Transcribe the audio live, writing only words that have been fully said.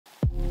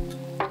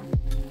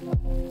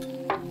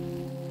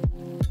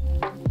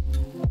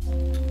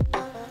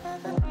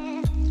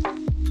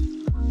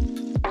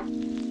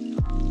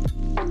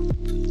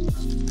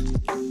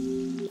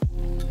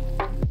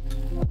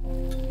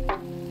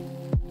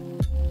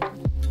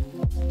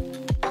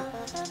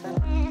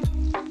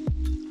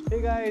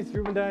Hey guys,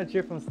 Reuben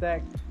here from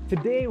Stack.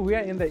 Today we are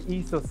in the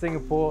east of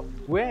Singapore.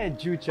 We're at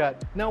Joo Chiat.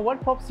 Now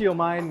what pops to your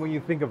mind when you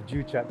think of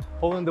Joo Chiat?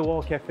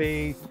 Hole-in-the-wall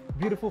cafes,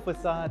 beautiful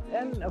facades,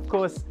 and of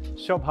course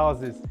shop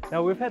houses.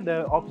 Now we've had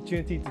the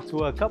opportunity to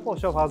tour a couple of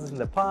shop houses in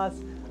the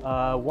past.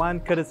 One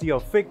courtesy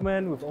of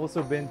Figment. We've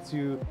also been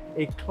to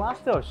a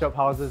cluster of shop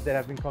houses that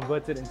have been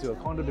converted into a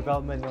condo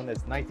development known as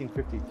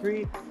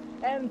 1953.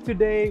 And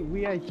today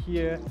we are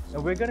here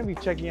and we're going to be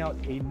checking out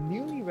a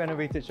newly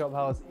renovated shop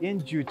house in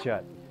Joo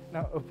Chiat.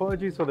 Now,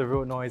 apologies for the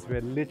road noise,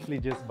 we're literally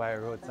just by a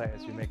roadside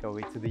as we make our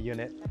way to the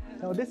unit.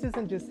 Now, this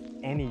isn't just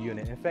any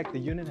unit. In fact, the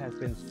unit has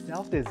been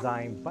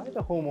self-designed by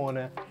the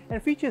homeowner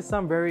and features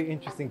some very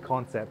interesting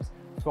concepts.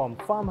 From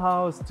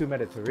farmhouse to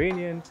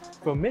Mediterranean,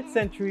 from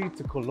mid-century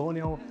to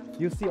colonial,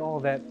 you'll see all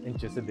that in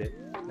just a bit.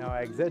 Now,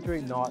 I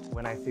exaggerate not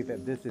when I say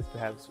that this is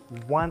perhaps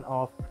one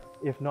of,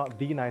 if not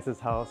the nicest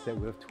house that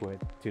we've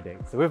toured today.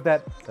 So with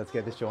that, let's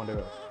get this show on the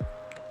road.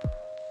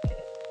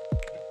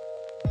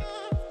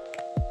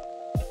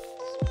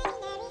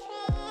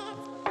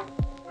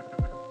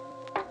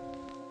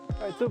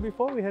 Alright, so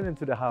before we head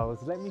into the house,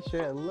 let me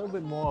share a little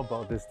bit more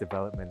about this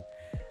development.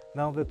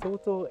 Now, the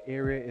total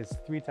area is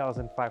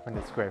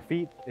 3,500 square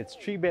feet. It's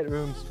 3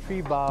 bedrooms,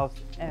 3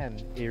 baths,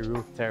 and a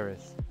roof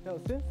terrace. Now,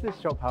 since this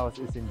shop house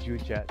is in Joo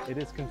Chiat, it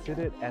is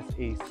considered as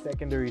a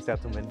secondary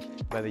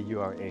settlement by the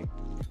URA.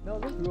 Now,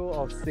 this row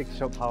of 6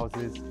 shop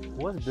houses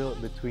was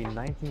built between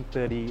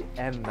 1930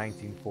 and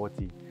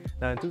 1940.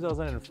 Now, in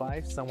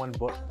 2005, someone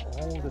bought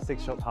all the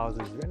 6 shop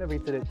houses,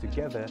 renovated it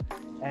together,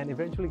 and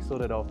eventually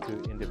sold it off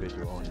to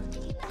individual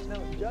owners.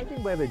 Now,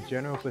 judging by the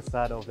general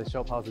facade of the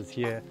shop houses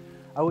here,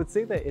 I would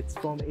say that it's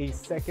from a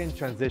second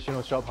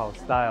transitional shophouse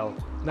style.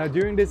 Now,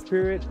 during this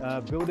period,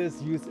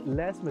 builders used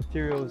less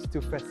materials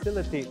to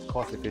facilitate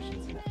cost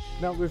efficiency.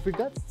 Now, with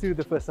regards to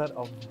the facade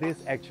of this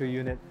actual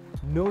unit,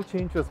 no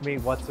change was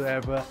made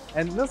whatsoever,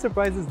 and no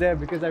surprises there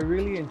because I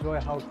really enjoy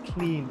how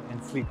clean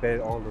and sleek that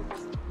it all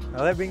looks.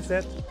 Now, that being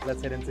said,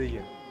 let's head into the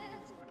unit.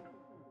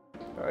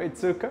 Alright,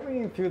 so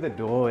coming in through the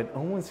door, it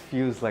almost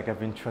feels like I've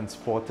been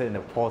transported in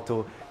a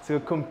portal to a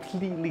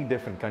completely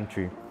different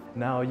country.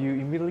 Now, you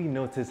immediately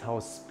notice how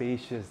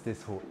spacious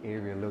this whole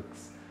area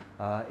looks.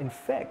 In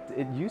fact,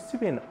 it used to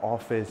be an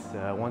office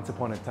once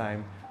upon a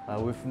time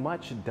with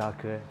much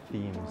darker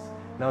themes.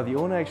 Now, the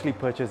owner actually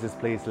purchased this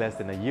place less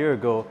than a year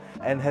ago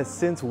and has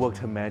since worked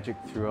her magic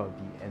throughout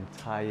the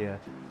entire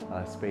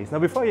space. Now,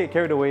 before you get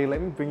carried away,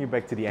 let me bring you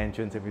back to the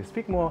entrance and we'll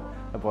speak more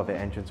about the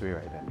entranceway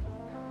right there.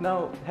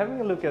 Now,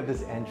 having a look at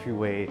this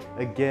entryway,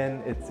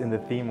 again, it's in the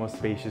theme of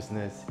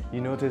spaciousness.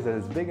 You notice that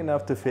it's big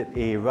enough to fit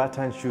a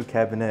rattan shoe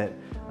cabinet,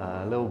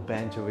 a little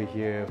bench over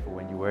here for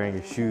when you're wearing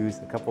your shoes,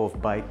 a couple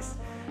of bikes.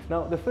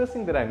 Now, the first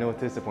thing that I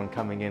noticed upon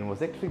coming in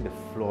was actually the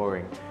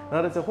flooring.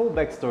 Now, there's a whole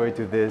backstory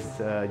to this.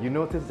 You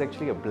notice it's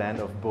actually a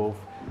blend of both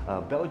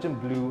Belgian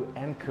blue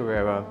and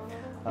Carrara.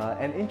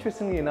 And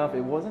interestingly enough,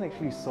 it wasn't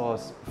actually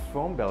sourced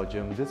from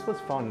Belgium. This was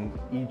found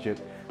in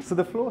Egypt. So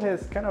the floor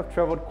has kind of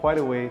traveled quite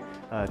a way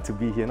to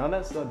be here. Now,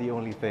 that's not the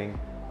only thing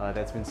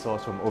that's been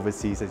sourced from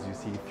overseas, as you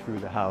see through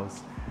the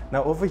house.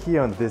 Now, over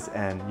here on this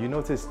end, you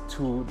notice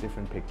 2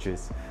 different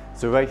pictures.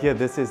 So right here,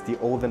 this is the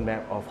olden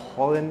map of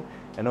Holland,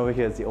 and over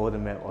here is the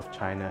olden map of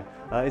China,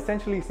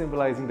 essentially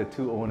symbolizing the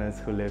 2 owners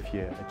who live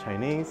here, a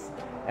Chinese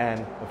and,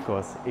 of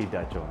course, a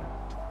Dutch owner.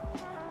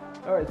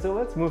 Alright, so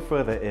let's move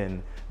further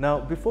in. Now,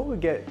 before we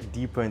get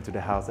deeper into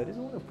the house, I just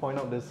want to point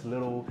out this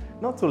little,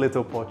 not so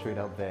little portrait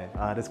up there.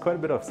 There's quite a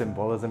bit of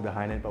symbolism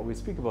behind it, but we'll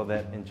speak about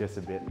that in just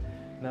a bit.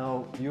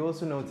 Now, you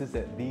also notice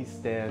that these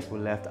stairs were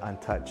left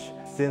untouched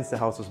since the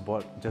house was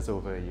bought just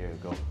over a year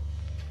ago.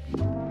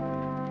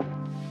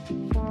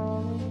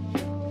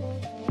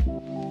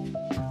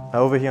 Now,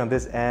 over here on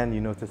this end,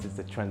 you notice it's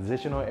a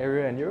transitional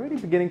area and you're already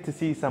beginning to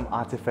see some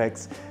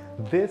artifacts.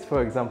 This,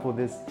 for example,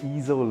 this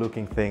easel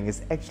looking thing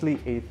is actually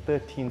a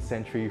 13th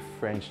century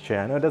French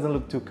chair. I know it doesn't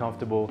look too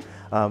comfortable,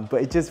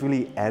 but it just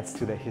really adds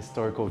to the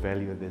historical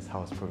value this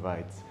house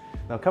provides.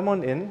 Now come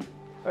on in.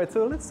 Alright,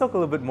 so let's talk a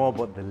little bit more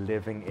about the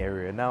living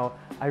area. Now,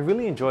 I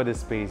really enjoy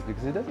this space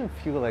because it doesn't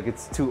feel like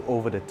it's too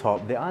over the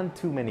top. There aren't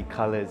too many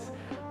colors.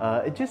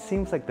 It just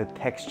seems like the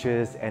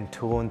textures and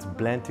tones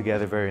blend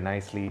together very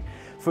nicely.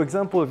 For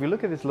example, if you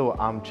look at this little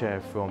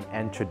armchair from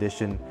Ant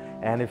Tradition,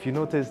 and if you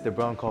notice the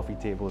brown coffee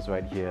tables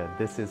right here,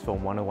 this is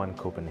from 101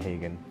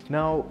 Copenhagen.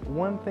 Now,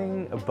 one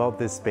thing about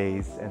this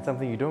space, and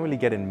something you don't really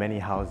get in many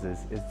houses,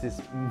 is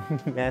this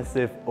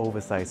massive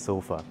oversized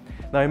sofa.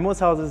 Now, in most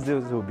houses,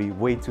 this will be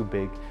way too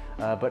big,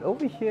 but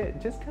over here, it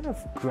just kind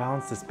of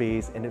grounds the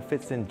space and it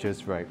fits in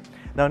just right.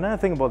 Now, another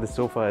thing about the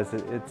sofa is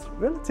that it's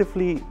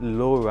relatively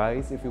low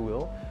rise, if you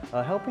will,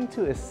 helping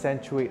to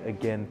accentuate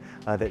again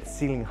that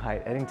ceiling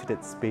height, adding to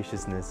that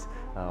spaciousness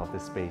of the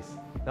space.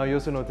 Now, you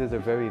also notice a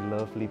very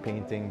lovely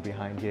painting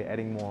behind here,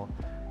 adding more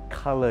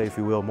color, if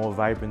you will, more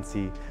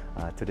vibrancy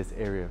to this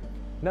area.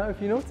 Now,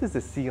 if you notice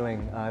the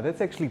ceiling,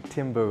 that's actually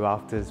timber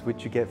rafters,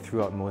 which you get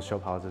throughout most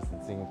shop houses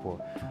in Singapore.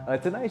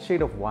 It's a nice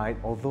shade of white,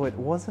 although it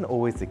wasn't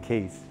always the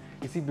case.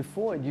 You see,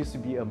 before it used to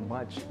be a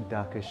much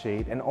darker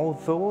shade, and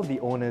although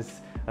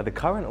the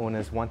current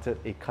owners wanted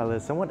a color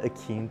somewhat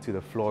akin to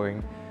the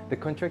flooring, the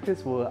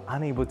contractors were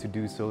unable to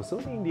do so, so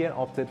they in the end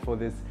opted for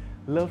this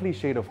lovely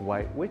shade of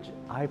white, which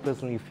I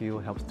personally feel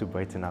helps to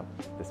brighten up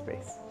the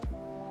space.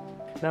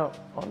 Now,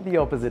 on the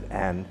opposite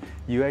end,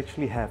 you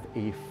actually have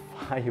a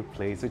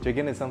fireplace, which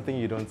again is something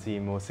you don't see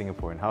in most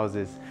Singaporean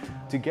houses.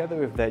 Together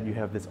with that, you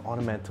have this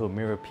ornamental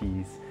mirror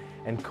piece,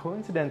 and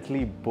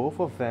coincidentally,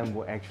 both of them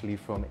were actually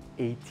from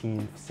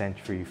 18th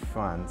century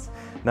France.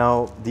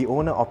 Now, the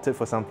owner opted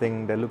for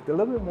something that looked a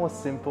little bit more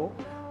simple,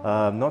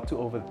 not too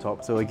over the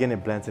top, so again,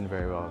 it blends in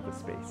very well with the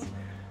space.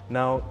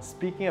 Now,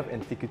 speaking of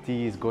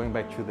antiquities, going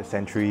back through the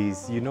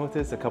centuries, you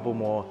notice a couple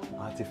more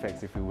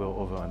artifacts, if you will,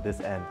 over on this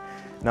end.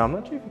 Now, I'm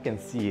not sure if you can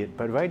see it,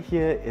 but right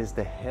here is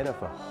the head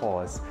of a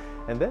horse,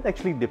 and that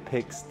actually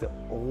depicts the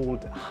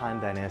old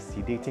Han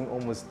Dynasty, dating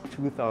almost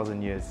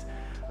 2,000 years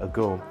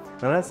ago.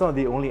 Now, that's not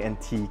the only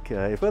antique.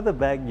 Further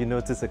back, you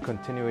notice a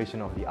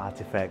continuation of the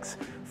artifacts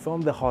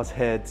from the horse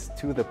heads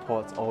to the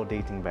pots, all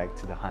dating back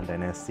to the Han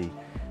Dynasty.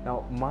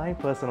 Now, my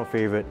personal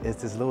favorite is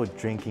this little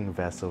drinking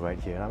vessel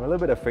right here. I'm a little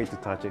bit afraid to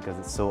touch it because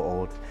it's so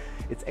old.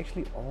 It's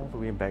actually all the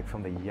way back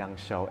from the Yang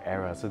Shao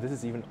era, so this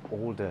is even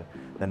older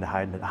than the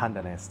Han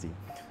Dynasty.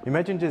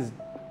 Imagine just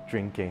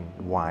drinking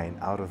wine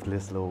out of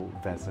this little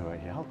vessel right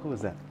here. How cool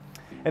is that?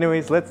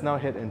 Anyways, let's now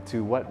head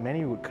into what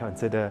many would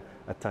consider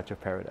a touch of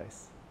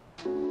paradise.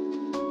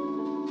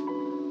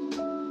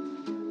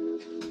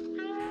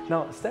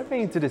 Now,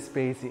 stepping into this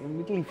space, it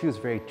immediately feels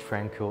very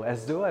tranquil,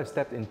 as though I've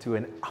stepped into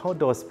an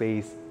outdoor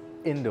space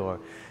indoor.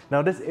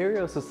 Now, this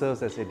area also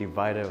serves as a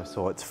divider of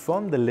sorts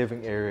from the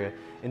living area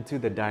into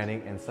the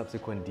dining and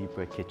subsequent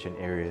deeper kitchen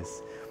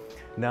areas.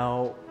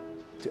 Now,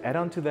 to add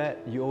on to that,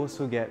 you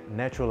also get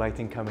natural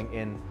lighting coming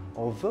in,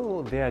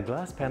 although there are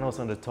glass panels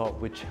on the top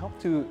which help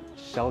to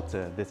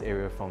shelter this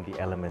area from the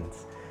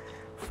elements.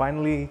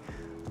 Finally,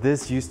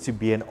 this used to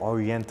be an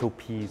oriental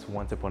piece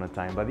once upon a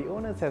time, but the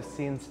owners have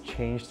since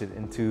changed it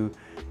into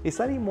a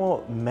slightly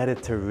more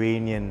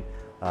Mediterranean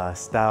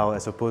style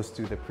as opposed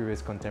to the previous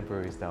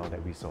contemporary style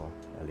that we saw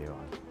earlier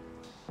on.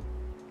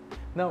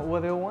 Now, while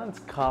there were once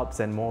cups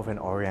and more of an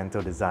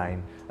oriental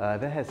design,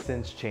 that has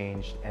since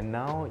changed, and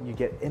now you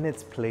get in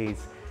its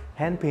place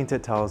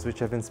hand-painted tiles which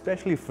have been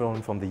specially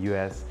flown from the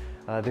US.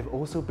 They've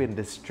also been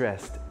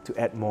distressed to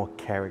add more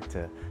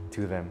character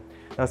to them.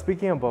 Now,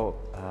 speaking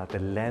about the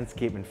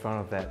landscape in front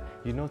of that,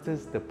 you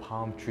notice the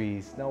palm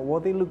trees. Now, while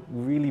they look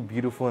really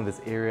beautiful in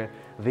this area,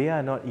 they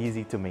are not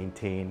easy to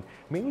maintain,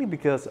 mainly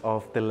because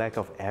of the lack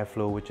of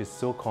airflow, which is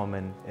so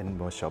common in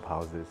most shop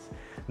houses.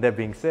 That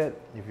being said,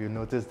 if you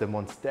notice the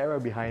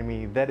monstera behind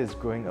me, that is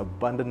growing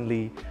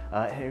abundantly,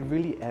 and it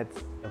really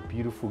adds a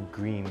beautiful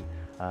green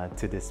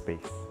to this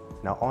space.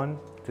 Now, on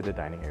to the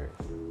dining areas.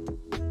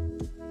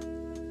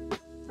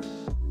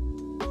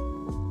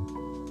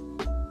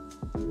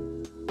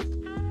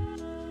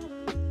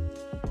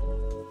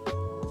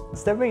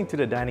 Stepping into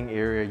the dining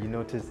area, you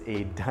notice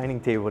a dining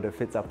table that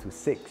fits up to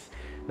 6.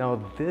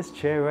 Now, this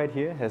chair right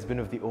here has been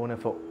with the owner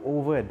for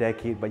over a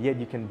decade, but yet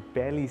you can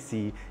barely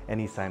see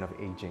any sign of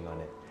aging on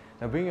it.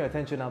 Now, bring your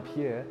attention up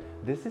here,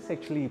 this is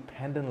actually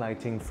pendant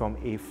lighting from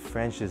a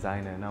French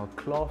designer. Now,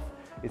 cloth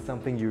is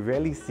something you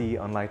rarely see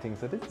on lighting,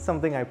 so this is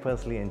something I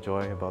personally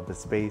enjoy about the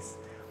space.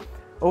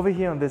 Over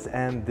here on this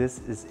end,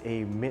 this is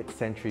a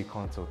mid-century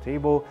console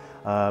table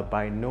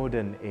by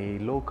Noden, a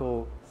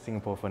local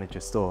Singapore furniture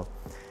store.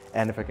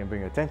 And if I can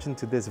bring your attention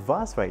to this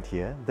vase right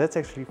here, that's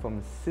actually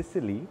from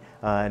Sicily,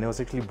 and it was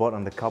actually bought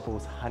on the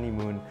couple's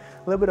honeymoon.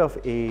 A little bit of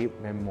a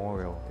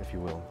memorial, if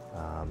you will,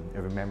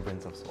 a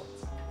remembrance of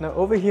sorts. Now,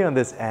 over here on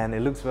this end, it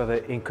looks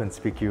rather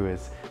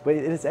inconspicuous, but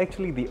it is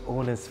actually the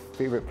owner's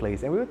favorite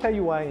place, and we will tell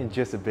you why in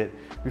just a bit.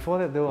 Before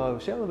that though, I'll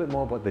share a little bit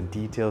more about the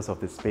details of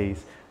the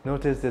space.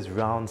 Notice this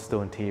round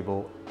stone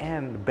table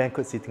and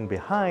banquet seating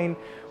behind,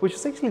 which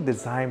is actually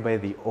designed by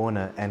the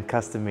owner and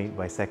custom made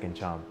by Second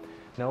Charm.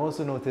 Now,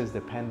 also notice the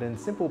pendant,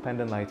 simple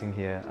pendant lighting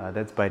here,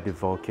 that's by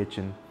Devour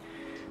Kitchen.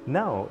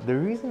 Now, the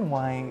reason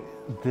why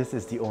this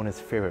is the owner's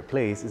favorite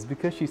place is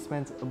because she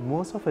spends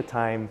most of her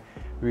time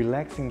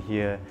relaxing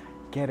here,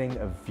 getting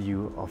a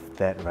view of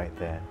that right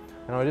there.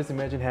 And I'll just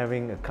imagine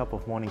having a cup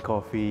of morning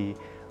coffee,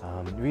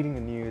 reading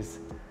the news.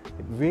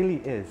 It really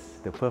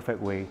is the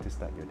perfect way to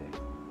start your day.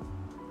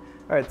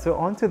 Alright, so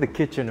on to the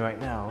kitchen right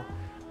now.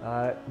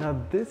 Now,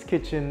 this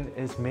kitchen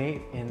is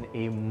made in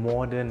a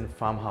modern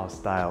farmhouse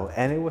style,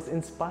 and it was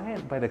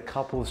inspired by the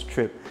couple's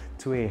trip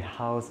to a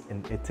house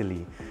in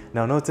Italy.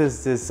 Now,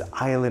 notice this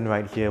island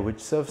right here, which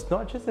serves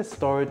not just as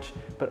storage,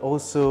 but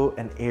also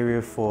an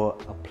area for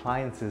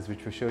appliances,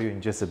 which we'll show you in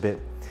just a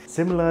bit.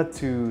 Similar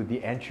to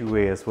the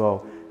entryway as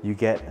well, you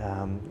get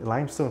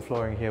limestone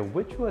flooring here,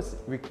 which was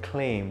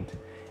reclaimed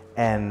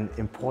and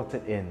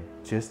imported in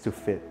just to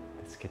fit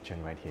this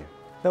kitchen right here.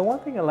 Now, one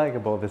thing I like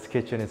about this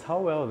kitchen is how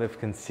well they've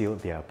concealed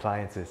their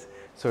appliances.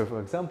 So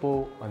for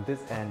example, on this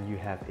end, you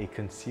have a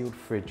concealed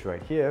fridge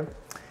right here.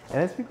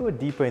 And as we go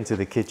deeper into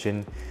the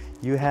kitchen,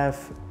 you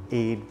have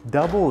a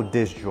double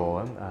dish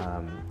drawer.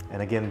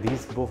 And again,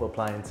 these both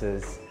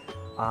appliances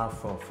are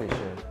from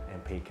Fisher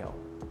and Paykel.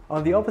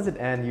 On the opposite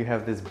end, you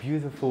have this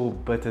beautiful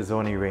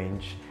Bertazzoni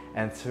range,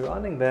 and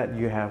surrounding that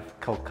you have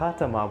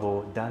Calcutta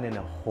marble done in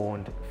a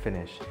honed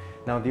finish.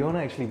 Now the owner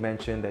actually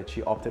mentioned that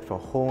she opted for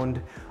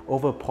honed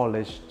over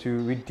polished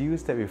to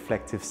reduce that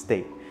reflective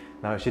state.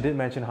 Now she did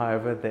mention,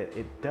 however, that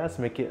it does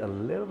make it a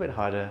little bit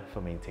harder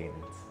for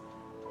maintenance.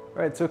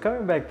 Right, so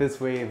coming back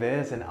this way,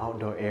 there's an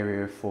outdoor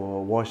area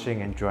for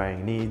washing and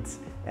drying needs,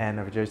 and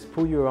I'll just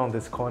pull you around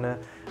this corner.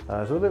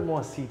 There's a little bit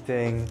more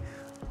seating,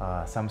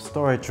 some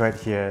storage right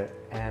here,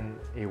 and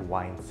a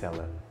wine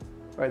cellar.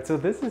 Right, so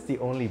this is the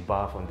only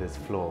bath on this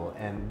floor,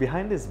 and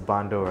behind this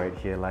bando right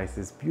here lies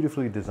this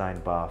beautifully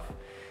designed bath.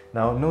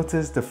 Now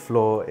notice the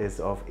floor is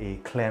of a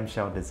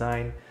clamshell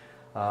design.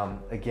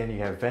 Again, you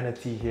have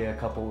vanity here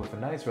coupled with a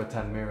nice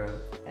rotund mirror,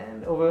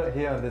 and over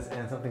here on this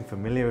end, something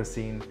familiar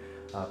seen,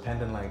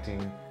 pendant lighting,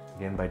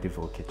 again by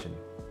Devote Kitchen.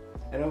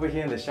 And over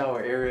here in the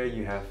shower area,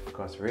 you have, of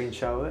course, rain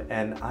shower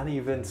and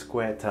uneven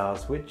square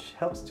tiles, which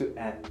helps to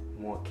add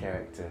more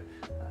character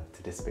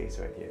to this space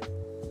right here.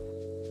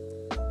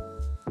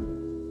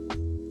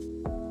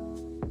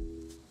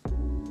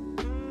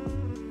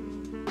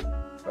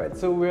 Alright,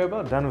 so we're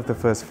about done with the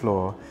first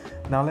floor.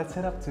 Now let's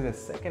head up to the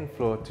second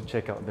floor to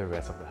check out the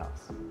rest of the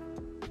house.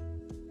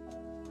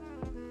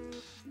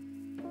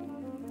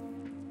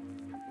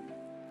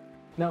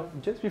 Now,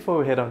 just before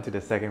we head on to the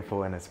second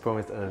floor, and as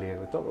promised earlier,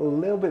 we'll talk a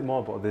little bit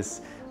more about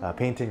this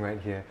painting right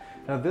here.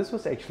 Now, this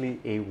was actually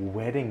a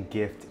wedding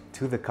gift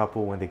to the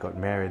couple when they got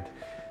married.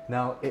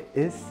 Now, it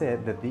is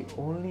said that the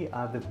only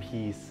other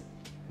piece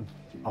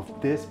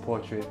of this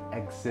portrait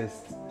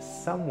exists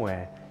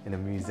somewhere in a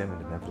museum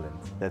in the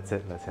Netherlands. That's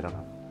it, let's head on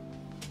up.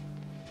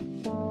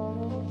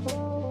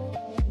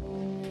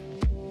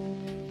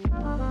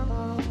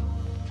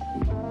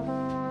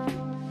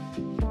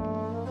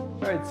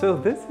 Alright, so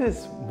this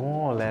is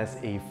more or less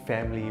a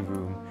family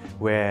room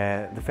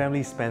where the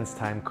family spends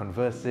time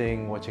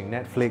conversing, watching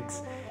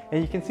Netflix,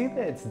 and you can see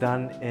that it's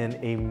done in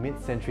a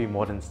mid-century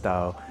modern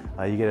style.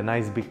 You get a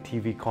nice big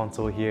TV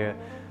console here,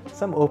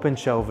 some open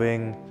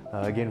shelving,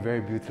 again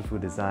very beautiful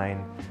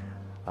design.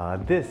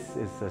 This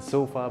is a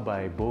sofa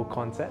by Bow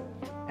Concept,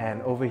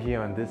 and over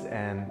here on this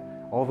end,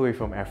 all the way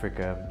from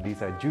Africa,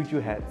 these are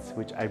Joo hats,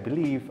 which I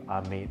believe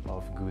are made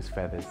of goose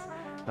feathers.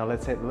 Now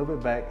let's head a little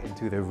bit back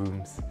into the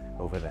rooms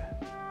over there.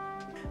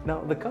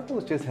 Now the couple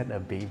just had a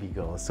baby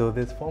girl, so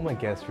this former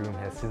guest room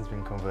has since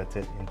been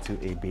converted into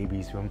a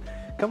baby's room.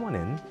 Come on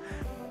in.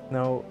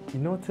 Now you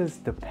notice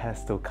the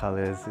pastel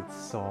colors, it's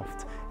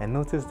soft, and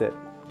notice that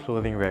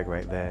clothing rack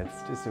right there.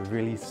 It's just a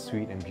really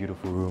sweet and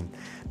beautiful room.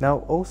 Now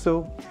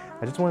also,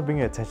 I just want to bring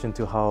your attention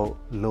to how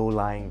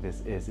low-lying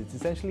this is. It's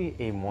essentially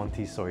a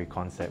Montessori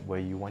concept where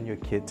you want your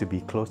kid to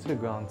be close to the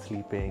ground,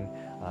 sleeping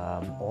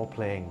or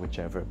playing,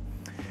 whichever.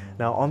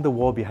 Now on the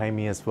wall behind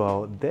me as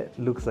well, that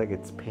looks like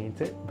it's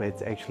painted, but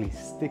it's actually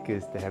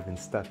stickers that have been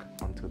stuck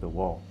onto the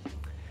wall.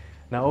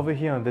 Now over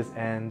here on this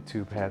end,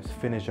 to perhaps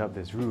finish up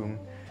this room,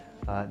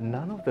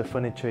 none of the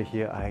furniture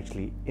here are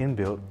actually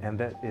inbuilt, and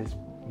that is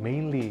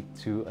mainly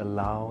to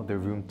allow the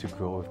room to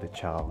grow with the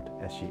child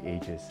as she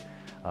ages.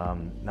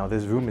 Now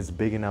this room is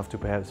big enough to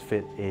perhaps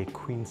fit a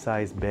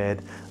queen-size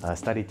bed, a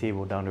study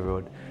table down the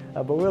road,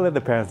 but we'll let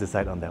the parents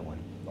decide on that one.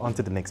 On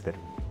to the next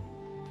bedroom.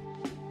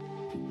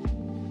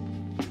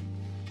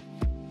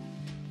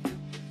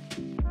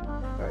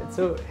 Alright,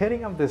 so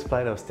heading up this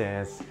flight of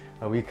stairs,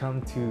 we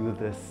come to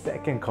the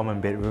second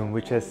common bedroom,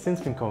 which has since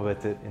been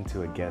converted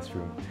into a guest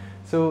room.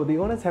 So the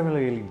owners haven't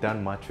really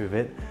done much with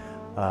it,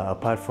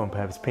 apart from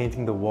perhaps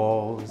painting the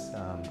walls,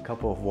 a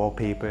couple of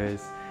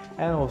wallpapers,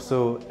 and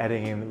also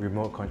adding in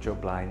remote control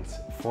blinds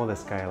for the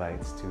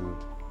skylights to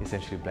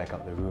essentially black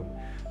out the room.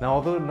 Now,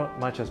 although not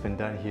much has been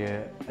done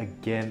here,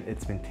 again,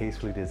 it's been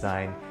tastefully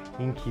designed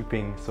in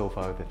keeping so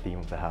far with the theme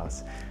of the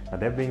house. Now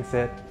that being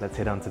said, let's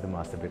head on to the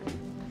master bedroom.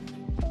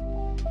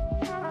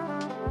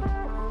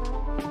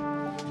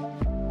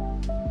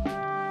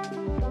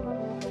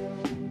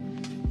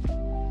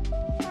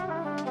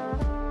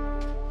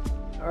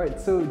 Alright,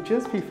 so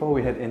just before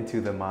we head into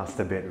the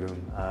master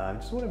bedroom, I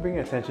just want to bring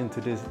your attention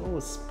to this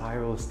little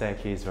spiral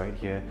staircase right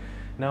here.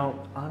 Now,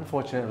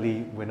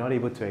 unfortunately, we're not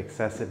able to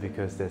access it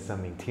because there's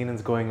some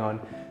maintenance going on,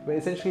 but it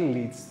essentially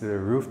leads to the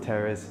roof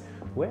terrace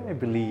where I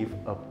believe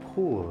a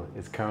pool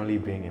is currently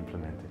being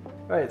implemented.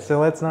 Alright, so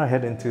let's now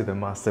head into the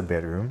master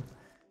bedroom.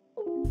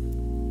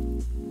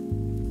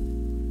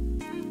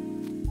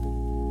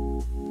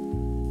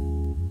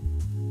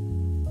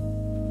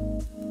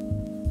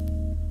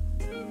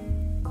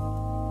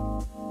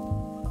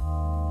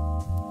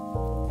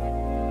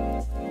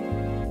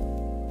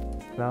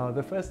 Now,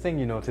 the first thing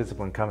you notice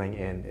upon coming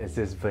in is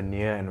this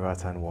veneer and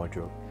rattan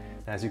wardrobe.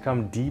 As you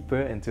come deeper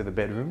into the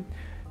bedroom,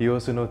 you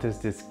also notice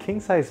this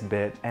king-size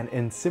bed, and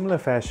in similar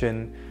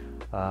fashion,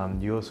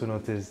 you also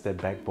notice that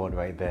backboard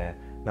right there.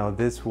 Now,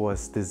 this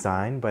was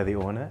designed by the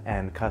owner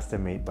and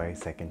custom made by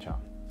Second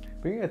Charm.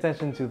 Bringing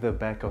attention to the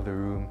back of the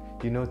room,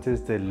 you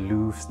notice the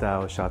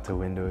Louvre-style shutter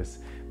windows.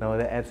 Now,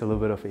 that adds a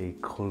little bit of a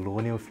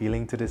colonial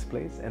feeling to this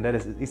place, and that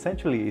is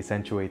essentially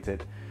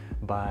accentuated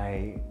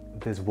by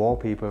this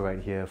wallpaper right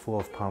here full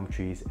of palm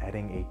trees,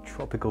 adding a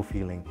tropical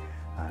feeling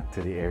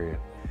to the area.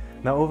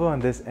 Now over on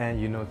this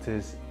end, you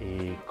notice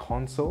a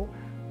console,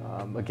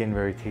 again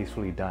very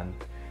tastefully done.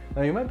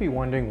 Now you might be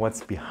wondering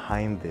what's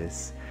behind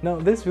this. Now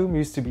this room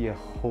used to be a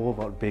whole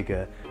lot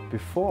bigger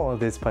before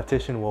this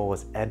partition wall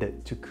was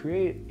added to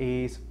create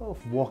a sort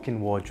of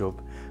walk-in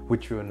wardrobe,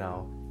 which we'll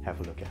now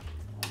have a look at.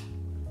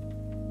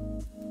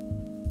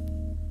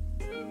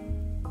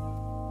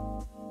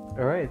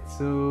 Alright,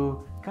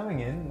 so coming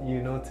in,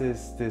 you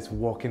notice this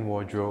walk-in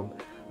wardrobe,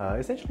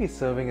 essentially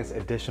serving as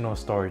additional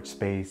storage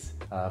space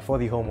for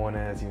the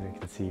homeowners. You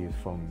can see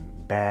from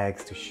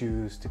bags to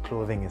shoes to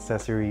clothing,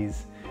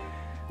 accessories.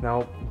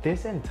 Now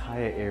this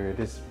entire area,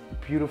 this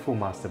beautiful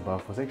master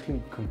bath, was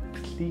actually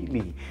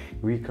completely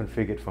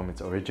reconfigured from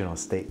its original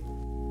state.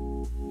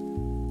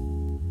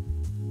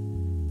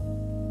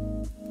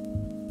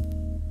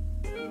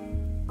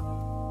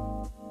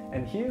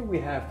 And here we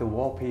have the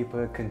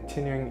wallpaper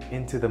continuing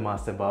into the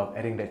master bath,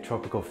 adding that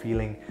tropical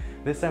feeling.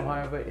 This time,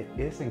 however, it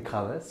is in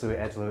color, so it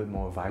adds a little bit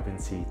more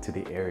vibrancy to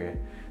the area.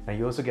 Now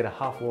you also get a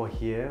half wall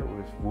here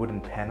with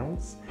wooden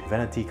panels,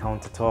 vanity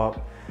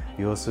countertop.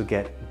 You also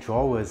get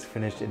drawers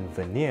finished in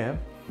veneer.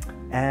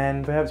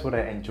 And perhaps what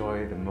I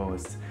enjoy the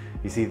most,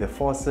 you see the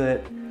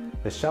faucet,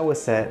 the shower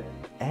set,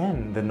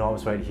 and the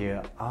knobs right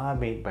here are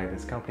made by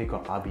this company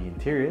called RB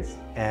Interiors.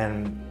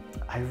 And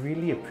I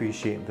really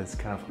appreciate this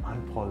kind of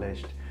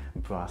unpolished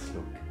brass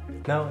look.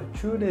 Now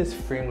through this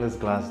frameless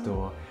glass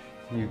door,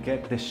 you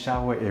get the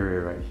shower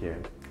area right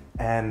here.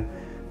 And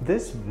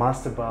this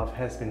master bath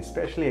has been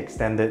specially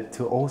extended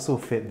to also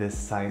fit this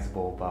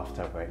sizable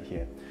bathtub right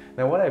here.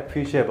 Now what I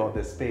appreciate about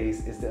this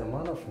space is the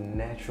amount of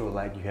natural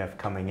light you have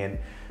coming in,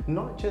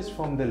 not just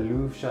from the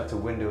Louvre shutter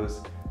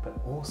windows, but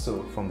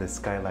also from the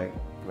skylight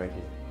right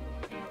here.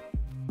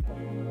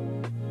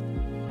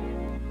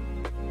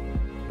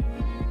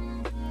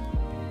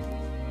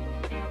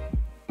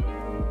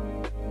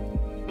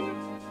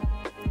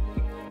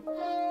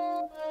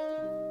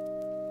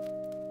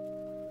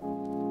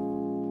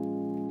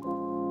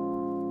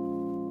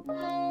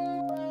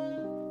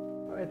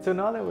 So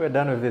now that we're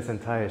done with this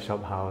entire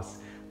shop house,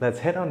 let's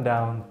head on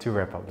down to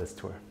wrap up this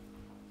tour.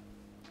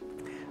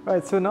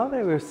 Alright, so now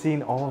that we've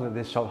seen all that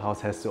this shop house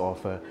has to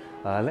offer,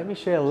 let me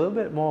share a little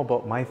bit more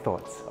about my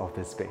thoughts of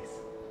this space.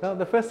 Now,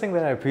 the first thing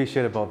that I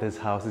appreciate about this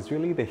house is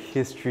really the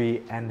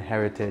history and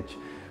heritage,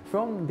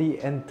 from the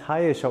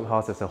entire shop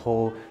house as a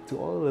whole to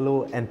all the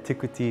little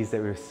antiquities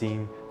that we've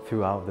seen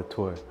throughout the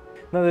tour.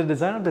 Now the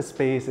design of the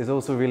space is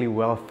also really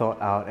well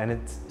thought out, and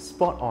it's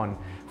spot on.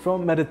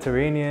 From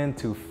Mediterranean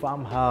to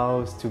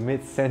farmhouse to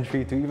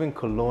mid-century to even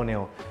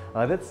colonial.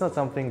 That's not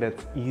something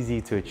that's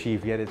easy to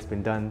achieve, yet it's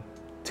been done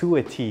to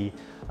a T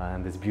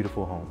in this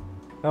beautiful home.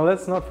 Now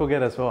let's not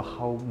forget as well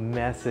how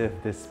massive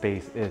this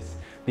space is.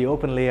 The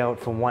open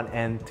layout from one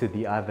end to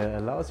the other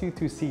allows you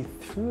to see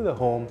through the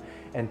home,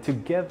 and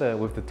together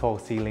with the tall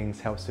ceilings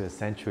helps to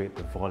accentuate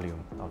the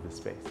volume of the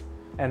space.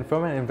 And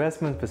from an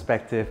investment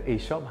perspective, a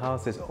shop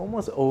house is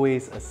almost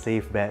always a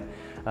safe bet,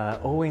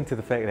 owing to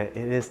the fact that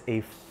it is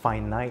a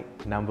finite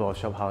number of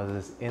shop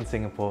houses in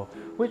Singapore,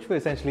 which will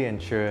essentially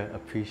ensure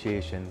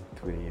appreciation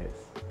through the years.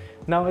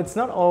 Now, it's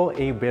not all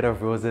a bed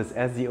of roses,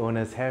 as the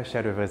owners have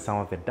shared with us some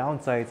of the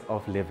downsides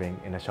of living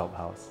in a shop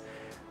house.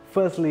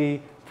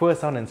 Firstly, poor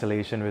sound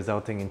insulation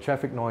resulting in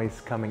traffic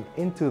noise coming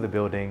into the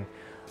building.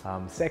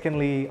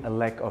 Secondly, a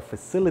lack of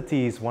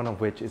facilities, one of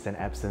which is an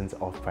absence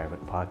of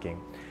private parking.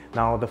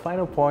 Now, the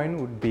final point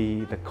would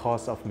be the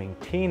cost of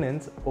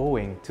maintenance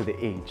owing to the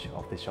age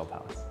of the shop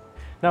house.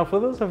 Now, for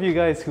those of you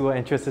guys who are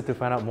interested to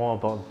find out more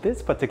about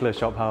this particular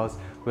shop house,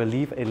 we'll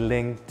leave a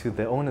link to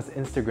the owner's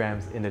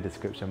Instagrams in the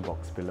description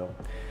box below.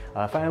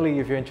 Finally,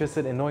 if you're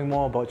interested in knowing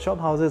more about shop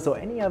houses or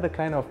any other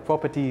kind of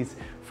properties,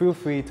 feel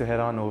free to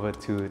head on over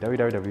to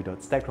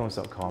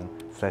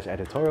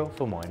www.stackhomes.com/editorial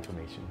for more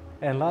information.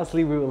 And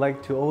lastly, we would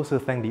like to also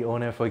thank the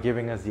owner for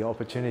giving us the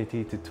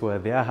opportunity to tour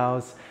their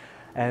house.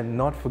 And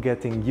not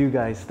forgetting you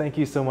guys, thank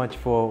you so much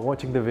for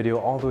watching the video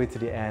all the way to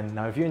the end.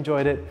 Now, if you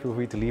enjoyed it, feel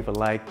free to leave a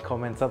like,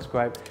 comment,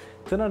 subscribe,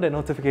 turn on that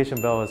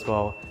notification bell as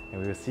well,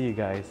 and we will see you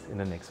guys in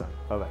the next one.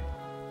 Bye bye.